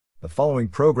The following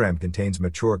program contains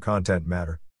mature content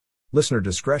matter. Listener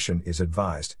discretion is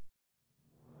advised.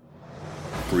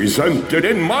 Presented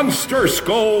in Monster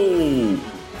Skull!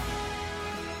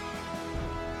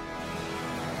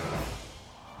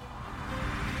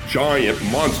 Giant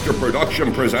Monster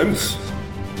Production presents...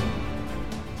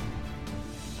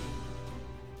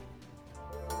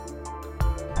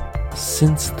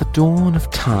 Since the dawn of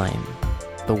time,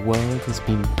 the world has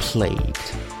been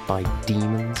plagued by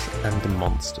demons and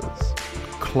monsters,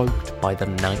 cloaked by the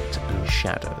night and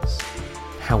shadows.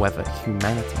 However,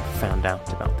 humanity found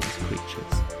out about these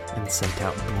creatures and sent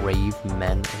out brave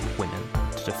men and women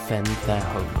to defend their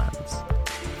homelands.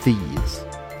 These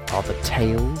are the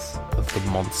tales of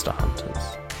the Monster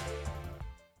Hunters.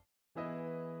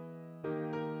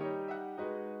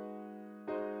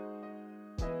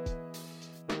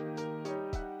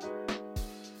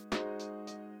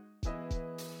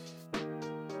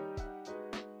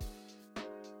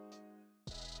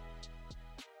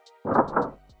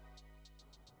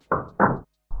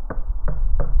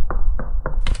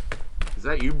 Is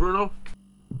that you, Bruno?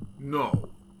 No,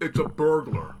 it's a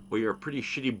burglar. Well, you're a pretty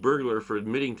shitty burglar for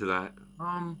admitting to that.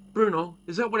 Bruno,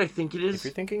 is that what I think it is? If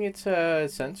you're thinking it's a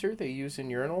sensor they use in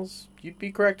urinals, you'd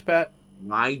be correct, Pat.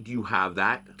 Why do you have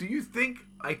that? Do you think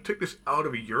I took this out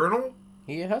of a urinal?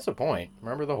 He has a point.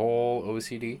 Remember the whole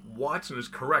OCD? Watson is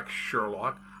correct,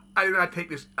 Sherlock. I did not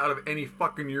take this out of any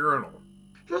fucking urinal.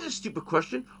 Here's a stupid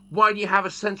question. Why do you have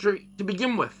a sensor to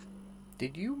begin with?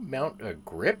 Did you mount a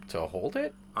grip to hold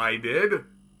it? I did?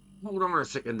 Hold on a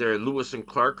second there, Lewis and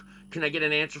Clark. Can I get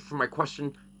an answer for my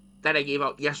question that I gave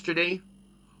out yesterday?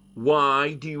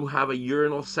 Why do you have a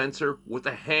urinal sensor with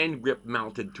a hand grip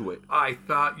mounted to it? I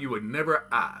thought you would never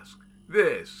ask.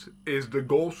 This is the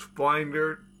Ghost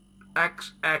Finder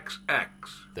XXX.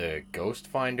 The Ghost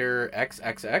Finder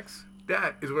XXX?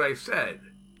 That is what I said,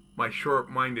 my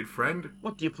short-minded friend.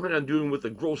 What do you plan on doing with the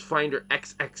Ghost Finder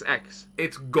XXX?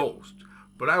 It's ghost,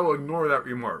 but I will ignore that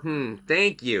remark.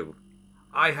 Thank you.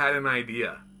 I had an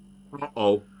idea.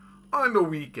 Uh-oh. On the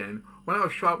weekend, when I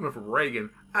was shopping with Reagan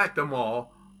at the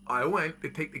mall, I went to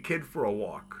take the kid for a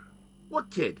walk. What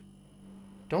kid?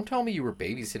 Don't tell me you were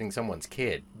babysitting someone's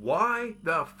kid. Why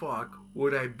the fuck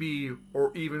would I be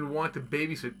or even want to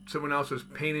babysit someone else's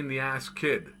pain-in-the-ass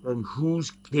kid? And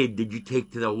whose kid did you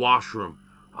take to the washroom?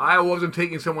 I wasn't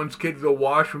taking someone's kid to the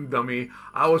washroom, dummy.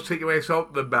 I was taking myself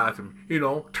to the bathroom,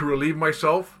 to relieve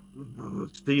myself.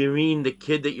 So you mean the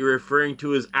kid that you're referring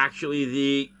to is actually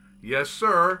the... Yes,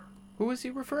 sir. Who is he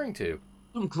referring to?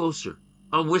 Come closer.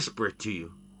 I'll whisper it to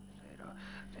you.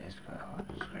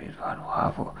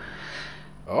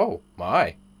 Oh,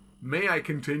 my. May I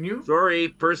continue? Sorry,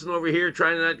 person over here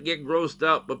trying not to get grossed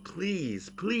out, but please,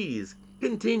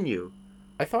 continue.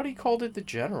 I thought he called it the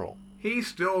General. He's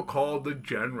still called the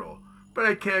General, but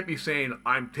I can't be saying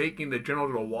I'm taking the General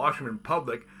to the washroom in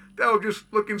public. That would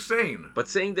just look insane. But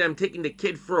saying that I'm taking the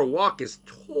kid for a walk is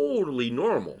totally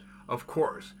normal. Of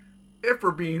course. If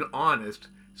we're being honest,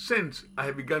 since I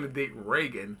have begun to date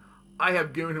Reagan, I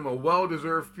have given him a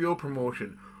well-deserved field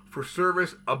promotion for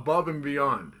service above and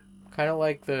beyond. Kind of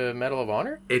like the Medal of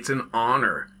Honor? It's an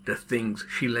honor, the things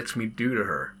she lets me do to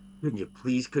her. Can you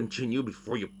please continue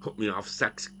before you put me off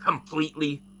sex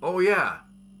completely? Oh yeah.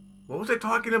 What was I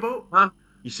talking about? Huh?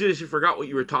 You seriously forgot what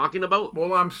you were talking about?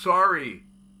 Well, I'm sorry,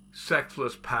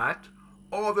 sexless Pat.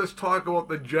 All this talk about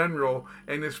the General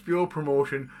and his field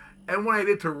promotion and what I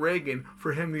did to Reagan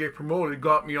for him to get promoted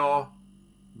got me all...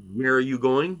 Where are you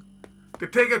going? To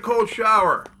take a cold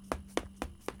shower.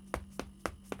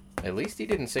 At least he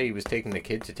didn't say he was taking the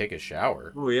kid to take a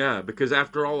shower. Oh yeah, because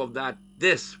after all of that,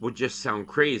 this would just sound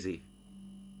crazy.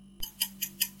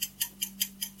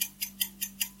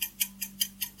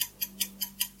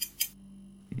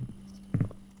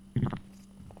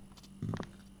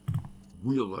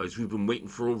 Realize we've been waiting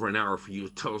for over an hour for you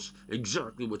to tell us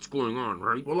exactly what's going on,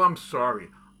 right? Well, I'm sorry.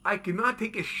 I cannot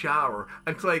take a shower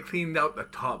until I cleaned out the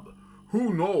tub.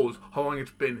 Who knows how long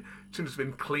it's been since it's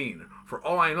been clean? For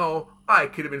all I know, I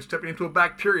could have been stepping into a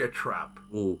bacteria trap.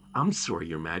 Oh, I'm sorry,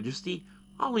 Your Majesty.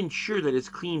 I'll ensure that it's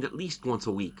cleaned at least once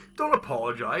a week. Don't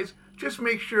apologize. Just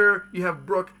make sure you have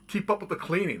Brooke keep up with the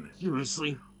cleaning.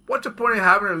 Seriously? What's the point of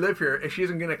having her live here if she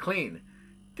isn't going to clean?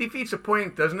 Defeats the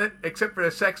point, doesn't it? Except for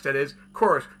the sex, that is. Of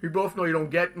course, we both know you don't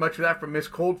get much of that from Miss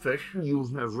Coldfish. You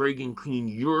have Reagan clean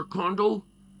your condo?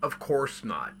 Of course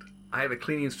not. I have a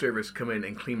cleaning service come in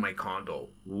and clean my condo.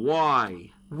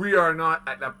 Why? We are not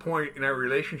at that point in our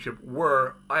relationship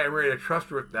where I am ready to trust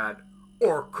her with that,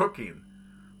 or cooking.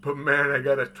 But man, I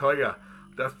gotta tell ya,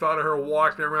 the thought of her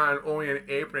walking around only in an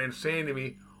apron and saying to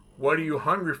me, "What are you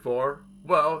hungry for?"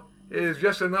 Well, it is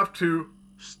just enough to...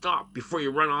 Stop before you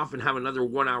run off and have another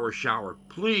 1 hour shower.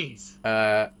 Please.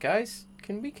 Guys,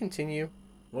 can we continue?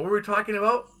 What were we talking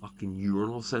about? Fucking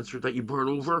urinal sensor that you brought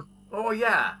over? Oh,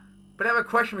 yeah. But I have a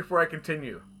question before I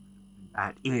continue.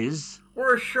 That is...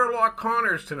 Where's Sherlock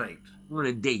Connors tonight? We're on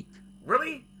a date.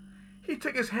 Really? He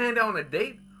took his hand out on a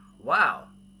date? Wow.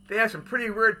 They have some pretty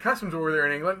weird customs over there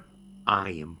in England. I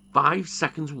am 5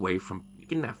 seconds away from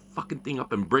picking that fucking thing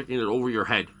up and breaking it over your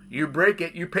head. You break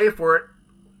it, you pay for it.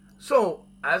 So,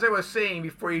 as I was saying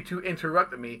before you two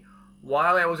interrupted me,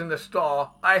 while I was in the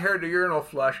stall, I heard the urinal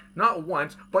flush, not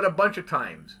once, but a bunch of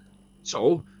times.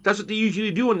 So, that's what they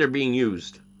usually do when they're being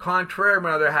used. Contrary,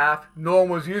 my other half, no one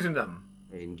was using them.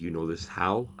 And you know this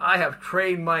how? I have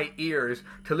trained my ears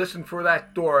to listen for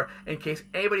that door in case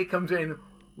anybody comes in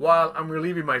while I'm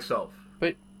relieving myself.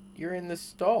 But you're in the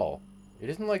stall. It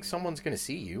isn't like someone's gonna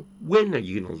see you. When are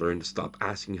you gonna learn to stop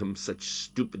asking him such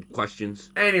stupid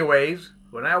questions? Anyways,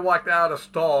 when I walked out of the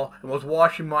stall and was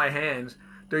washing my hands,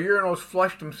 the urinals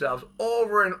flushed themselves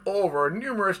over and over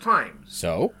numerous times.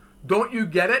 So? Don't you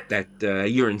get it? That,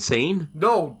 you're insane?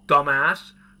 No,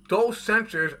 dumbass. Those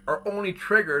sensors are only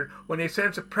triggered when they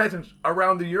sense a presence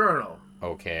around the urinal.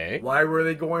 Okay. Why were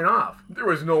they going off? There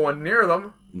was no one near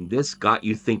them. This got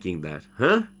you thinking that,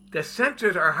 huh? The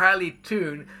sensors are highly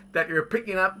tuned that you're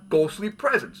picking up ghostly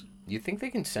presence. You think they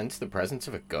can sense the presence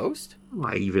of a ghost?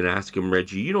 Why even ask him,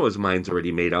 Reggie? You know his mind's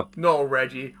already made up. No,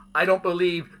 Reggie. I don't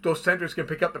believe those sensors can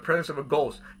pick up the presence of a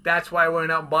ghost. That's why I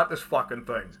went out and bought this fucking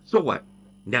thing. So what?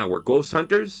 Now we're ghost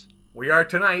hunters? We are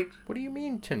tonight. What do you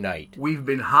mean tonight? We've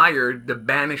been hired to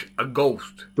banish a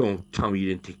ghost. Don't tell me you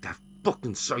didn't take that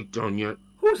fucking sight down yet.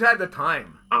 Who's had the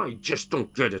time? I just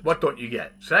don't get it. What don't you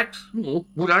get? Sex? No,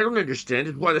 what I don't understand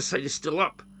is why the site is still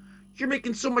up. You're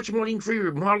making so much money for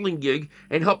your modeling gig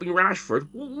and helping Rashford.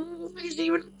 What is it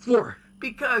even for?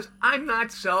 Because I'm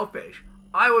not selfish.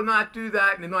 I will not do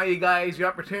that and deny you guys the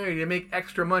opportunity to make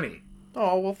extra money.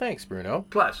 Oh, well, thanks, Bruno.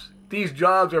 Plus, these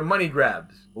jobs are money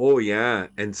grabs. Oh yeah,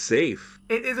 and safe.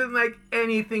 It isn't like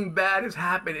anything bad has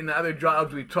happened in the other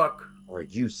jobs we took. Are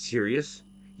you serious?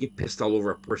 You pissed all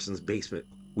over a person's basement.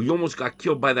 We almost got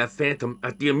killed by that phantom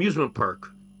at the amusement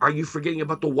park. Are you forgetting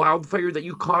about the wildfire that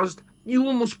you caused? You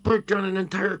almost burnt down an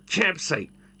entire campsite.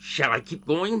 Shall I keep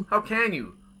going? How can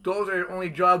you? Those are the only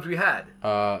jobs we had.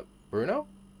 Bruno?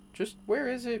 Just where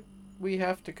is it we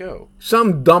have to go?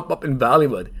 Some dump up in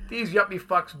Valleywood. These yuppie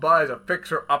fucks buy as a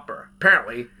fixer-upper.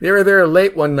 Apparently, they were there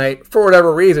late one night, for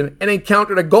whatever reason, and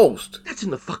encountered a ghost. That's in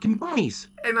the fucking bunnies.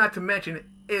 And not to mention, it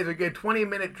is a good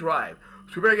 20-minute drive.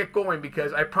 So we better get going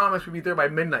because I promise we'll be there by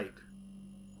midnight.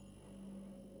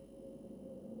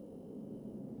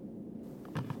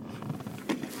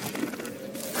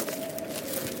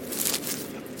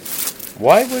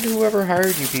 Why would whoever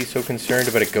hired you be so concerned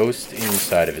about a ghost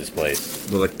inside of his place?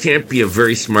 Well, it can't be a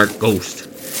very smart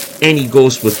ghost. Any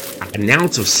ghost with an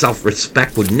ounce of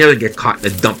self-respect would never get caught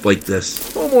in a dump like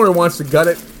this. Homeowner wants to gut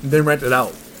it and then rent it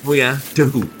out. Oh yeah? To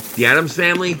who? The Addams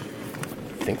family?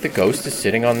 Think the ghost is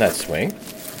sitting on that swing?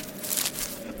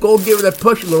 Go give it a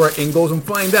push, Laura Ingalls, and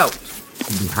find out.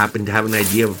 You happen to have an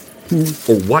idea of who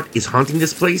or what is haunting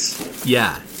this place?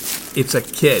 Yeah, it's a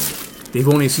kid. They've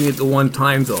only seen it the one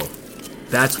time, though.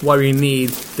 That's why we need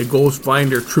the Ghost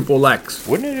Finder XXX.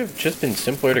 Wouldn't it have just been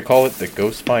simpler to call it the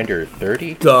Ghost Finder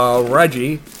 30? Duh,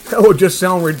 Reggie. That would just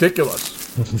sound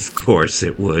ridiculous. Of course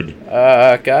it would.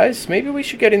 Guys, maybe we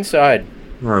should get inside.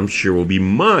 I'm sure we'll be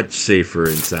much safer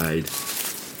inside.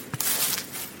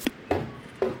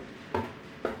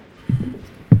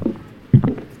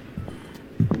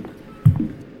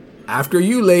 After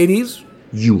you, ladies.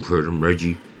 You heard him,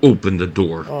 Reggie. Open the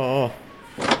door. Oh.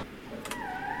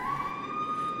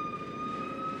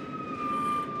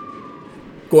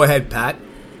 Go ahead, Pat.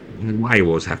 Why you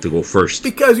always have to go first?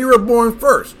 Because you were born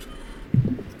first.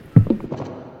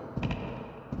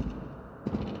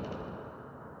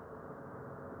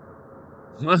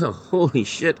 Wow, holy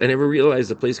shit. I never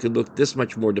realized the place could look this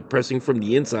much more depressing from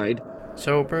the inside.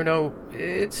 So, Bruno,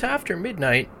 it's after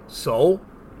midnight. So?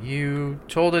 You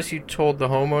told us you told the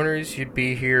homeowners you'd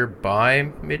be here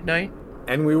by midnight?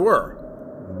 And we were.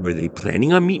 Were they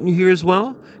planning on meeting here as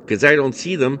well? Because I don't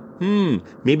see them.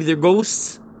 Maybe they're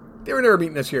ghosts? They were never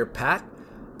meeting us here, Pat.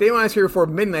 They want us here before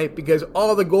midnight because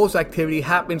all the ghost activity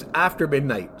happens after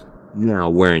midnight. Now,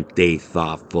 weren't they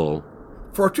thoughtful?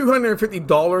 For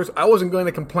 $250, I wasn't going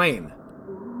to complain.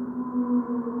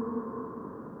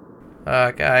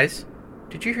 Guys,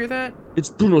 did you hear that? It's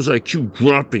Bruno's IQ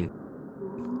dropping.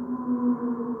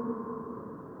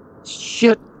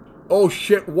 Shit. Oh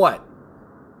shit, what?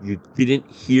 You didn't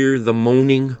hear the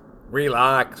moaning?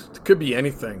 Relax. It could be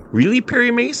anything. Really,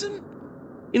 Perry Mason?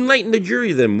 Enlighten the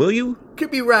jury then, will you? Could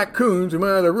be raccoons in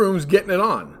one of the rooms getting it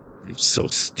on. You're so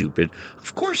stupid.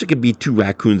 Of course it could be 2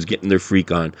 raccoons getting their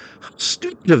freak on. How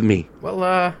stupid of me.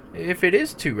 Well, if it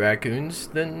is 2 raccoons,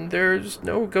 then there's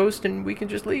no ghost and we can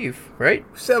just leave, right?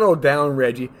 Settle down,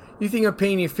 Reggie. You think I'm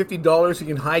paying you $50 so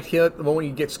you can hightail it the moment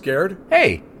you get scared?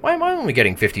 Hey, why am I only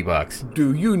getting $50?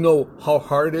 Do you know how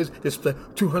hard it is to split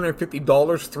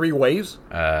 $250 3 ways?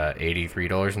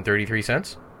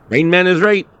 $83.33? Rain Man is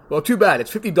right. Well, too bad.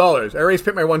 It's $50. I already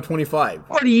spent my $125.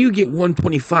 Why do you get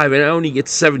 $125 and I only get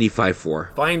 $75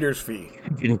 for? Finder's fee. You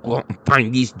didn't go out and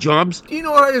find these jobs. Do you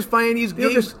know how hard it is finding these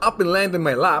gigs? Just up and land in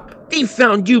my lap. They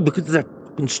found you because of that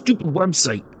fucking stupid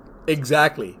website.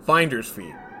 Exactly. Finder's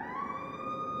fee.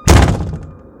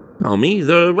 Tell me,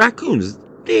 the raccoons,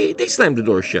 they slammed the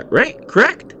door shut, right?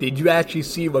 Correct? Did you actually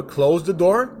see what closed the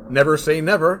door? Never say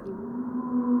never.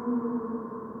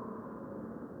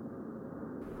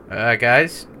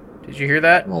 Guys, did you hear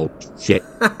that? Oh, shit.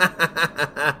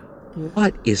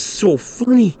 What is so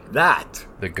funny? That.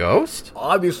 The ghost?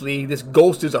 Obviously, this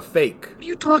ghost is a fake. What are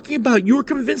you talking about? You were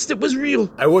convinced it was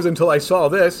real. I was until I saw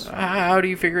this. How do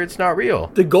you figure it's not real?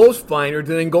 The ghost finder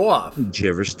didn't go off. Did you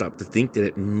ever stop to think that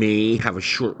it may have a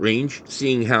short range?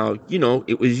 Seeing how,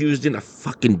 it was used in a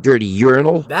fucking dirty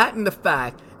urinal? That and the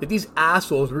fact that these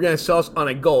assholes were going to sell us on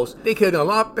a ghost, they could have done a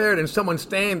lot better than someone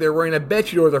standing there wearing a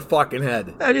bedsheet over their fucking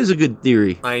head. That is a good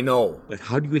theory. I know. But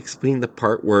how do you explain the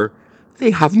part where they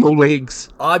have no legs?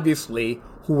 Obviously,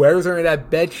 whoever's under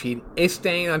that bedsheet is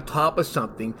standing on top of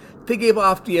something to give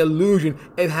off the illusion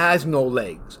it has no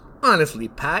legs. Honestly,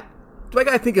 Pat, do I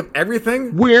gotta think of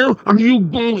everything? Where are you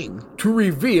going? To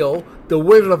reveal the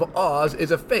Wizard of Oz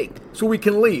is a fake, so we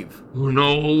can leave. Oh,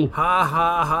 no. Ha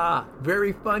ha ha.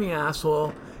 Very funny,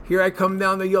 asshole. Here I come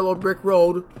down the yellow brick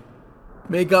road.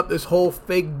 Make up this whole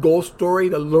fake ghost story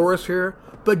to lure us here.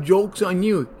 But joke's on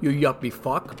you, you yuppie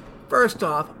fuck. First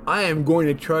off, I am going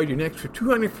to charge you an extra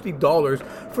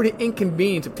 $250 for the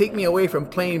inconvenience of taking me away from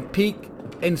playing Peek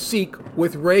and Seek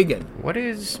with Reagan. What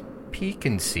is Peek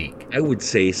and Seek? I would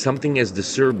say something as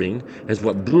disturbing as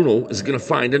what Bruno is going to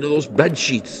find under those bed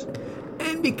sheets.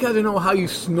 And because I know how you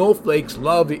snowflakes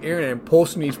love the internet and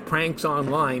posting these pranks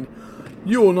online,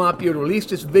 you will not be able to release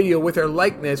this video with our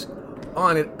likeness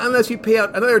on it unless you pay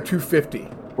out another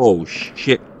 $250. Oh,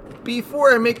 shit.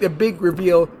 Before I make the big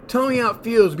reveal, tell me how it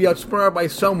feels to be outsmarted by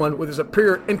someone with a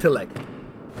superior intellect.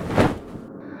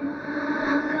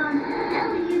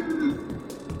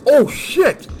 Oh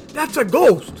shit! That's a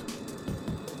ghost!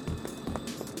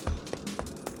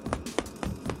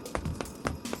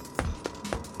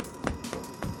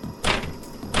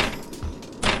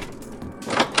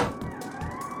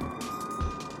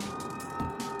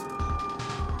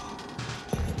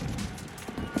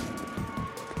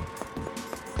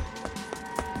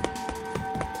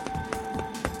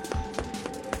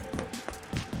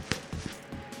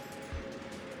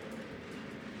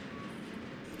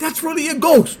 That's really a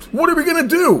ghost! What are we gonna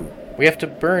do? We have to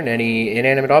burn any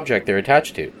inanimate object they're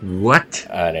attached to. What?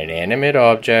 An inanimate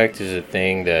object is a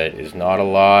thing that is not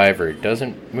alive or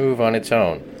doesn't move on its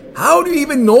own. How do you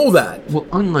even know that? Well,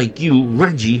 unlike you,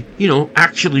 Reggie,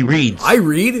 actually reads. I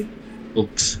read.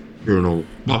 Books, Bruno,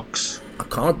 books. A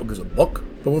comic book is a book,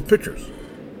 but with pictures.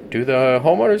 Do the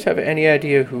homeowners have any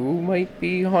idea who might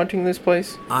be haunting this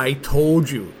place? I told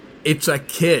you, it's a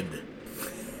kid.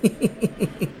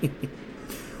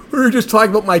 We were just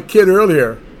talking about my kid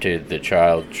earlier. Did the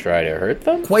child try to hurt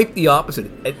them? Quite the opposite.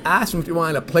 It asked him if he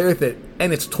wanted to play with it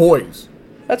and its toys.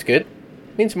 That's good.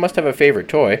 Means it must have a favorite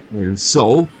toy. And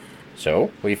so?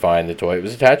 So, we find the toy it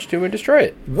was attached to and destroy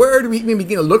it. Where do we even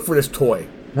begin to look for this toy?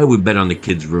 I would bet on the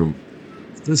kid's room.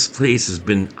 This place has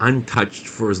been untouched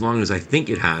for as long as I think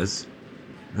it has.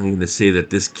 I'm going to say that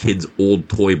this kid's old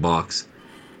toy box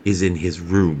is in his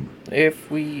room. If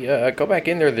we go back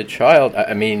in there, the child,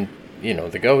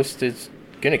 the ghost is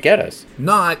gonna get us.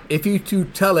 Not if you two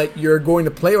tell it you're going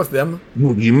to play with them.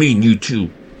 What do you mean, you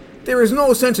two? There is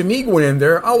no sense in me going in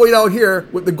there. I'll wait out here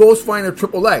with the Ghost Finder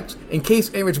Triple X in case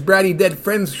any of its bratty dead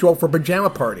friends show up for a pajama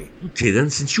party. Okay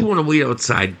then, since you want to wait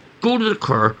outside, go to the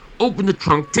car, open the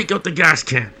trunk, take out the gas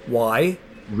can. Why?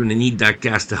 We're gonna need that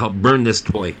gas to help burn this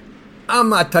toy. I'm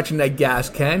not touching that gas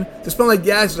can. The smell like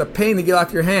gas is a pain to get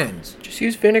off your hands. Just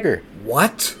use vinegar.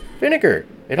 What? Vinegar.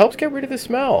 It helps get rid of the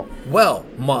smell. Well,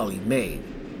 Molly Maid,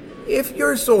 if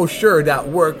you're so sure that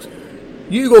works,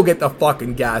 you go get the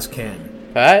fucking gas can.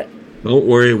 Pat? Don't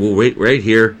worry, we'll wait right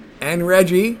here. And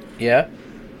Reggie, Yeah?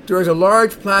 there is a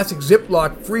large plastic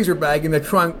Ziploc freezer bag in the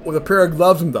trunk with a pair of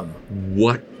gloves in them.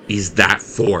 What is that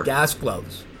for? Gas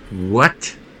gloves.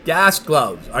 What? Gas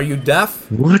gloves. Are you deaf?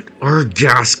 What are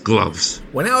gas gloves?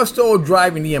 When I was still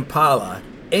driving the Impala,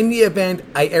 In the event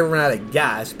I ever run out of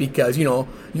gas because,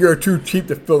 you're too cheap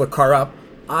to fill the car up,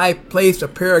 I placed a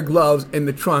pair of gloves in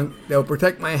the trunk that will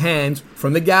protect my hands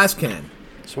from the gas can.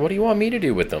 So what do you want me to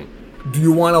do with them? Do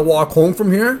you want to walk home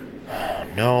from here?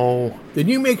 No. Then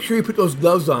you make sure you put those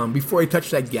gloves on before you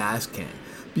touch that gas can.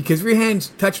 Because if your hands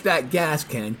touch that gas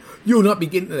can, you will not be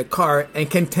getting in the car and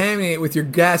contaminate it with your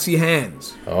gassy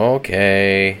hands.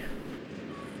 Okay.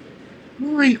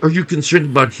 Why are you concerned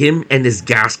about him and his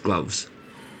gas gloves?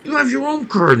 You have your own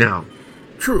car now.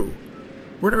 True.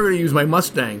 We're not going to use my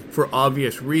Mustang for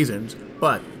obvious reasons,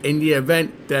 but in the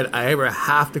event that I ever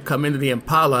have to come into the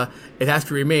Impala, it has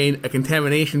to remain a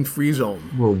contamination-free zone.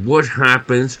 Well, what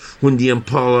happens when the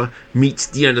Impala meets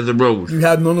the end of the road? You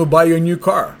have no one to buy you a new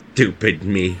car. Stupid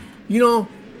me. We're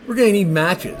going to need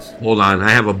matches. Hold on,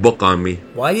 I have a book on me.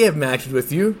 Why do you have matches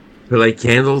with you? You like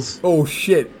candles? Oh,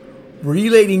 shit. Were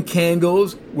you lighting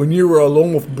candles when you were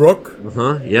alone with Brooke?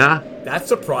 Uh-huh, yeah. That's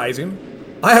surprising.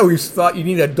 I always thought you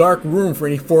needed a dark room for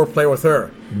any foreplay with her.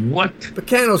 What? The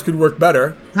candles could work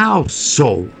better. How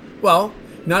so? Well,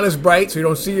 not as bright so you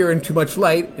don't see her in too much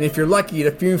light, and if you're lucky,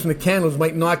 the fumes from the candles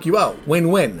might knock you out.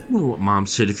 Win-win. You know what Mom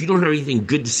said, if you don't have anything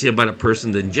good to say about a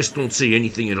person, then just don't say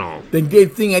anything at all. Then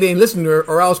good thing I didn't listen to her,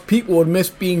 or else people would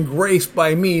miss being graced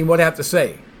by me and what I have to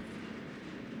say.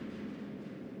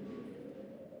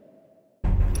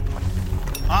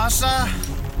 Asa,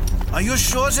 are you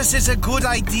sure this is a good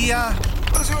idea?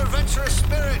 What's your adventurous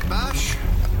spirit, Bash?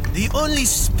 The only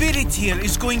spirit here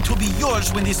is going to be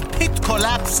yours when this pit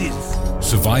collapses.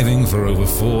 Surviving for over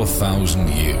 4,000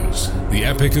 years, the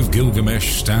Epic of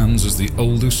Gilgamesh stands as the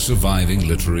oldest surviving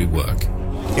literary work.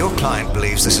 Your client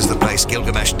believes this is the place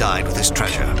Gilgamesh died with his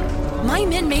treasure. My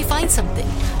men may find something.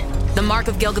 The Mark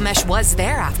of Gilgamesh was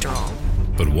there, after all.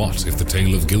 But what if the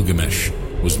tale of Gilgamesh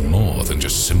was more than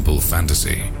just simple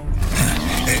fantasy?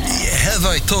 Have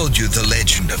I told you the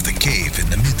legend of the cave in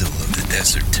the middle of the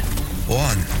desert?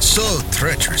 One so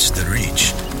treacherous to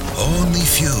reach, only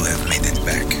few have made it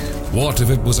back. What if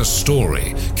it was a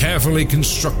story carefully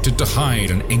constructed to hide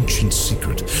an ancient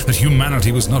secret that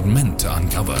humanity was not meant to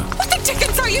uncover? What the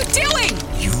dickens are you doing?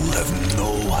 You have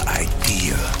no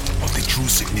idea of the true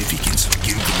significance of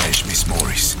Gilgamesh, Miss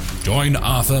Morris. Join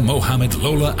Arthur, Mohammed,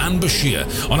 Lola, and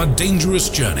Bashir on a dangerous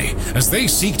journey as they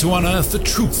seek to unearth the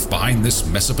truth behind this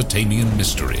Mesopotamian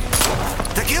mystery.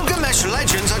 The Gilgamesh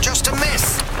legends are just a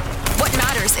myth. What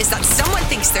matters is that someone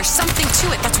thinks there's something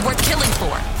to it that's worth killing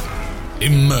for.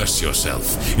 Immerse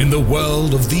yourself in the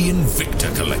world of the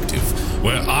Invicta Collective,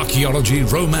 where archaeology,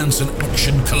 romance, and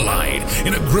action collide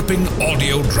in a gripping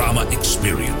audio drama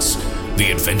experience.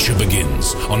 The adventure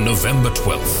begins on November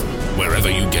 12th, wherever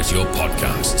you get your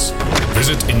podcasts.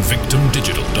 Visit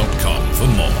invictumdigital.com for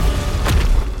more.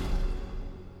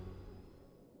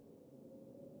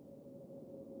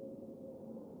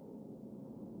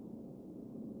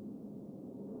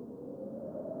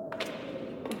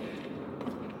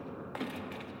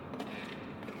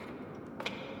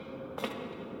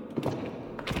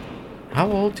 How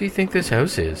old do you think this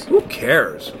house is? Who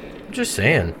cares? I'm just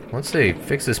saying, once they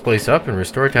fix this place up and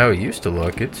restore it to how it used to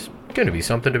look, it's going to be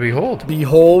something to behold.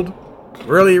 Behold?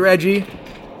 Really, Reggie?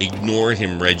 Ignore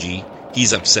him, Reggie.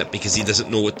 He's upset because he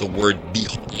doesn't know what the word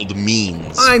behold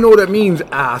means. I know what it means,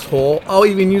 asshole. I'll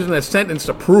even use it in a sentence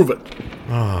to prove it.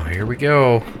 Oh, here we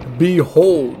go.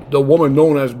 Behold, the woman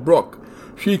known as Brooke.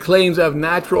 She claims to have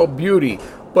natural beauty,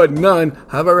 but none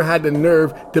have ever had the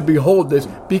nerve to behold this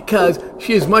because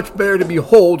she is much better to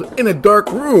behold in a dark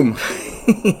room.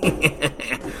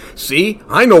 See?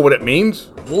 I know what it means.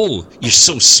 Oh, you're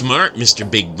so smart, Mr.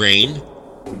 Big Brain.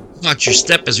 Watch your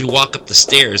step as we walk up the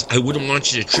stairs. I wouldn't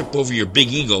want you to trip over your big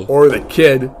ego. Or the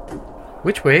kid.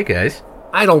 Which way, guys?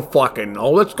 I don't fucking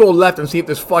know. Let's go left and see if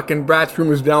this fucking brat's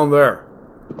room is down there.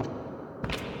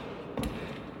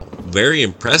 Very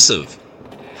impressive.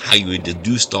 How you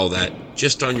deduced all that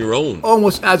just on your own.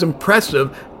 Almost as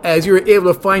impressive as you were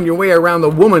able to find your way around the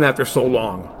woman after so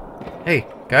long. Hey,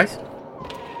 guys?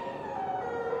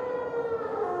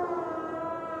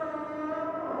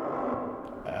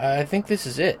 I think this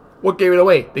is it. What gave it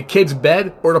away? The kid's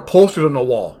bed or the posters on the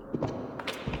wall?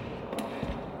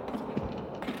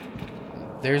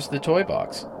 There's the toy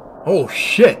box. Oh,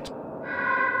 shit.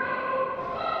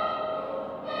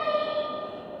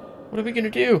 What are we gonna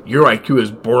do? Your IQ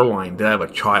is borderline to have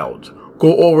a child's.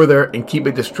 Go over there and keep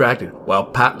it distracted while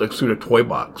Pat looks through the toy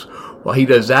box. While he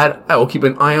does that, I will keep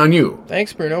an eye on you.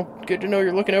 Thanks, Bruno. Good to know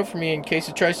you're looking out for me in case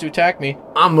it tries to attack me.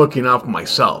 I'm looking out for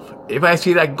myself. If I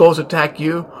see that ghost attack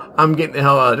you, I'm getting the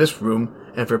hell out of this room,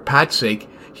 and for Pat's sake,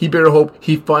 he better hope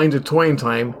he finds a toy in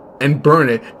time and burn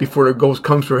it before the ghost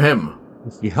comes for him.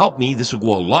 If you help me, this will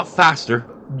go a lot faster.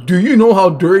 Do you know how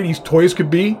dirty these toys could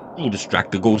be? Don't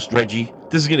distract the ghost, Reggie.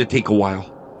 This is gonna take a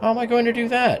while. How am I going to do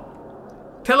that?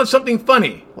 Tell it something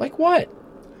funny. Like what?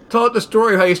 Tell it the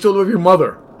story of how you still live with your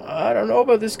mother. I don't know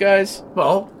about this, guys.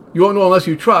 Well, you won't know unless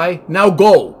you try. Now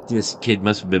go. This kid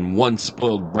must have been one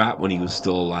spoiled brat when he was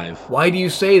still alive. Why do you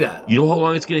say that? You know how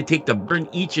long it's gonna take to burn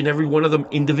each and every one of them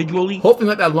individually? Hopefully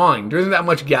not that long. There isn't that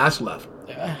much gas left.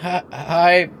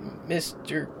 Hi,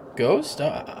 Mr. Ghost.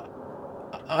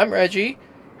 I'm Reggie.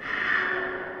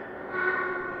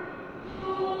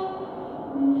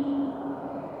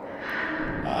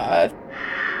 I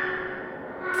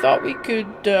thought we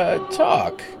could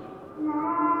talk.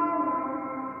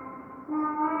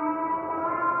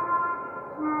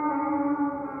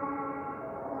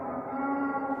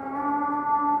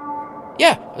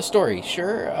 Yeah, a story,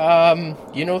 sure.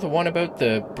 You know the one about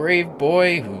the brave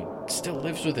boy who still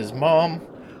lives with his mom?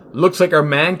 Looks like our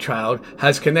man-child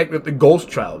has connected with the ghost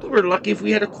child. We're lucky if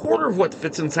we had a quarter of what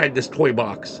fits inside this toy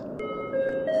box.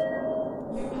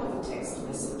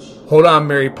 Hold on,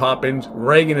 Mary Poppins.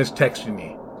 Reagan is texting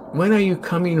me. When are you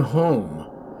coming home?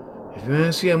 If you want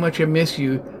to see how much I miss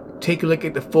you, take a look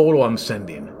at the photo I'm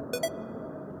sending.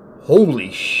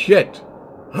 Holy shit.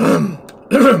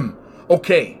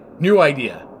 Okay, new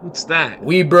idea. What's that?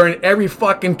 We burn every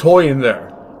fucking toy in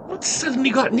there. What's suddenly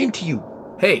gotten into you?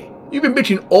 Hey, you've been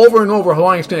bitching over and over how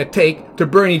long it's going to take to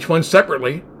burn each one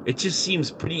separately. It just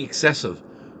seems pretty excessive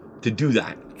to do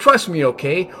that. Trust me,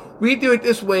 okay? We do it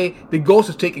this way, the ghost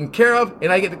is taken care of,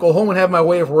 and I get to go home and have my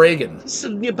way with Reagan.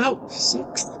 Suddenly about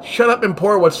 6. Shut up and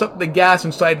pour what's up the gas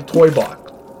inside the toy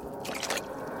box.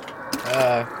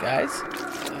 Guys?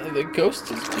 The ghost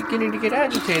is beginning to get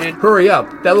agitated. Hurry up.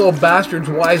 That little bastard's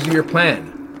wise to your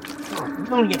plan.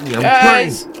 Don't get me, I'm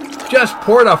Guys! trying. Just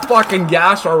pour the fucking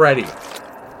gas already.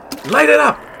 Light it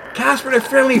up. Casper the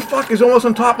friendly fuck is almost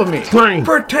on top of me. Fine.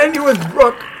 Pretend you're with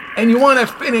Brooke, and you want to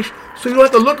finish so you don't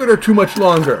have to look at her too much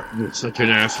longer. You're such an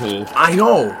asshole. I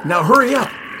know. Now hurry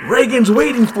up. Reagan's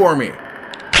waiting for me.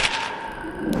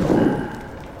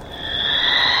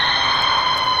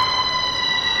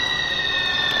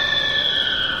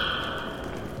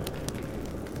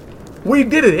 We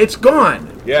did it. It's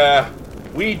gone. Yeah,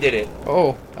 we did it.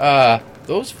 Oh,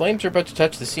 those flames are about to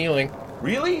touch the ceiling.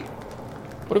 Really?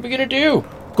 What are we gonna do?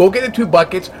 Go get the 2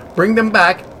 buckets, bring them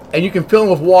back, and you can fill them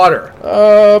with water.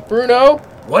 Bruno?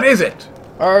 What is it?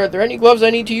 Are there any gloves I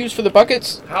need to use for the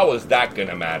buckets? How is that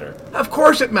gonna matter? Of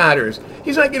course it matters.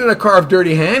 He's not getting a car of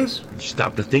dirty hands. You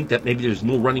stop to think that maybe there's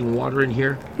no running water in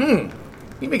here? You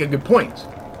make a good point.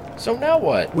 So now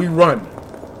what? We run.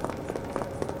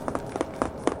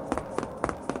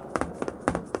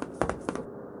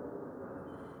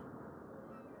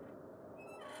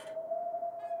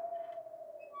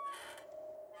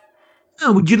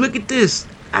 Oh, would you look at this?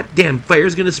 That damn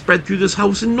fire's gonna spread through this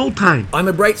house in no time. On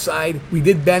the bright side, we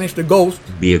did banish the ghost.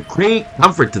 Be a great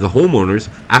comfort to the homeowners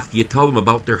after you tell them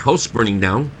about their house burning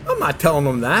down. I'm not telling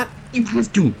them that. You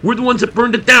have to. We're the ones that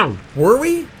burned it down. Were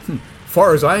we?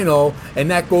 Far as I know, and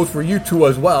that goes for you two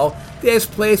as well, this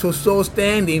place was so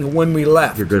standing when we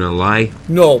left. You're gonna lie?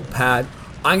 No, Pat.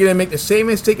 I'm gonna make the same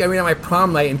mistake I made on my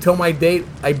prom night until my date,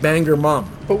 I banged her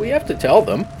mom. But we have to tell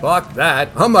them. Fuck that.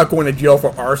 I'm not going to jail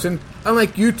for arson.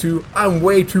 Unlike you two, I'm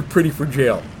way too pretty for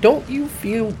jail. Don't you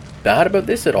feel bad about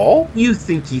this at all? You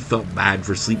think he felt bad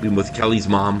for sleeping with Kelly's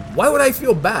mom? Why would I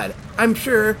feel bad? I'm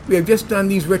sure we have just done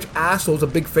these rich assholes a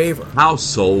big favor. How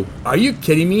so? Are you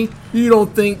kidding me? You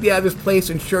don't think they have this place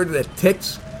insured to the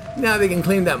tits? Now they can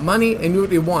claim that money and do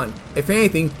what they want. If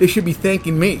anything, they should be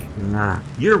thanking me. Nah,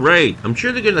 you're right. I'm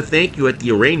sure they're gonna thank you at the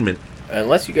arraignment.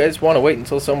 Unless you guys want to wait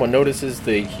until someone notices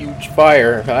the huge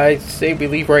fire, I say we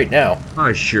leave right now.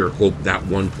 I sure hope that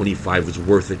 $125 was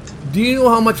worth it. Do you know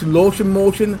how much Lotion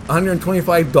Motion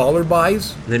 $125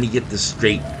 buys? Let me get this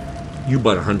straight. You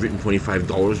bought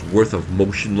 $125 worth of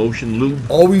Motion Lotion lube?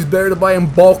 Always better to buy in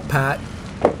bulk, Pat.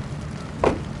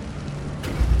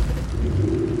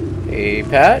 Hey,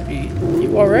 Pat,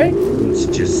 you alright? Let's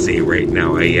just say right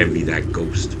now I envy that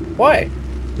ghost. Why?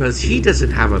 Because he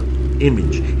doesn't have an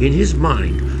image in his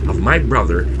mind of my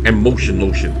brother and Motion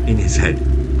Lotion in his head.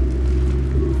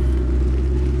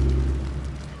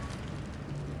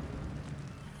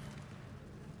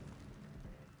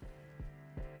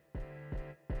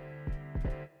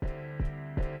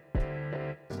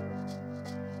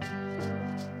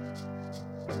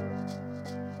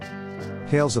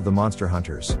 Tales of the Monster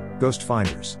Hunters, Ghost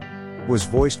Finders. Was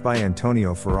voiced by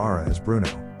Antonio Ferrara as Bruno,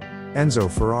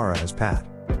 Enzo Ferrara as Pat,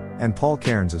 and Paul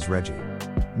Cairns as Reggie.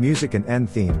 Music and end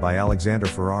theme by Alexander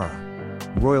Ferrara.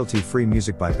 Royalty-free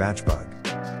music by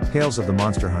Batchbug. Tales of the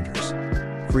Monster Hunters.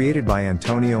 Created by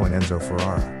Antonio and Enzo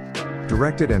Ferrara.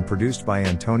 Directed and produced by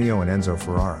Antonio and Enzo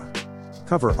Ferrara.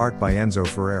 Cover art by Enzo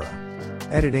Ferrara.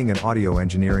 Editing and audio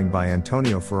engineering by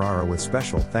Antonio Ferrara with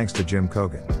special thanks to Jim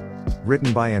Kogan.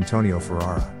 Written by Antonio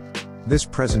Ferrara. This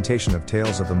presentation of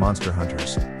Tales of the Monster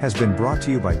Hunters has been brought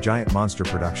to you by Giant Monster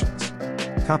Productions.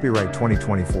 Copyright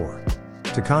 2024.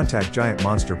 To contact Giant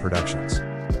Monster Productions,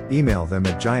 email them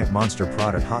at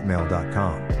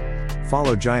giantmonsterprod@hotmail.com.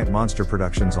 Follow Giant Monster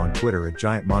Productions on Twitter at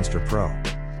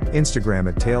GiantMonsterPro, Instagram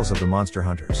at Tales of the Monster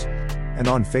Hunters, and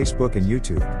on Facebook and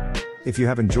YouTube. If you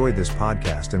have enjoyed this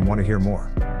podcast and want to hear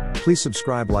more, please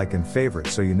subscribe, like, and favorite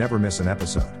so you never miss an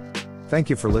episode.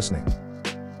 Thank you for listening.